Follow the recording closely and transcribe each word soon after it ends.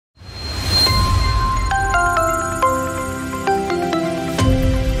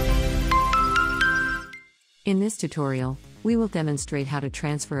In this tutorial, we will demonstrate how to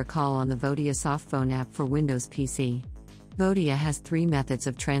transfer a call on the Vodia softphone app for Windows PC. Vodia has 3 methods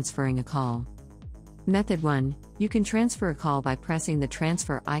of transferring a call. Method 1, you can transfer a call by pressing the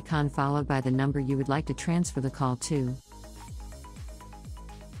transfer icon followed by the number you would like to transfer the call to.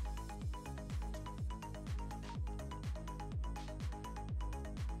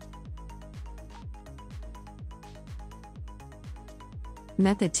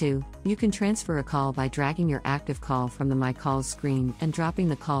 Method 2, you can transfer a call by dragging your active call from the My Calls screen and dropping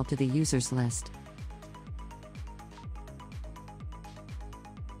the call to the users list.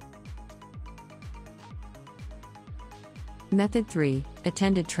 Method 3,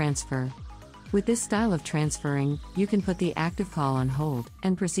 attended transfer. With this style of transferring, you can put the active call on hold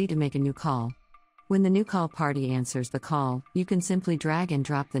and proceed to make a new call. When the new call party answers the call, you can simply drag and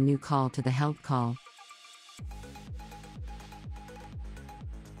drop the new call to the held call.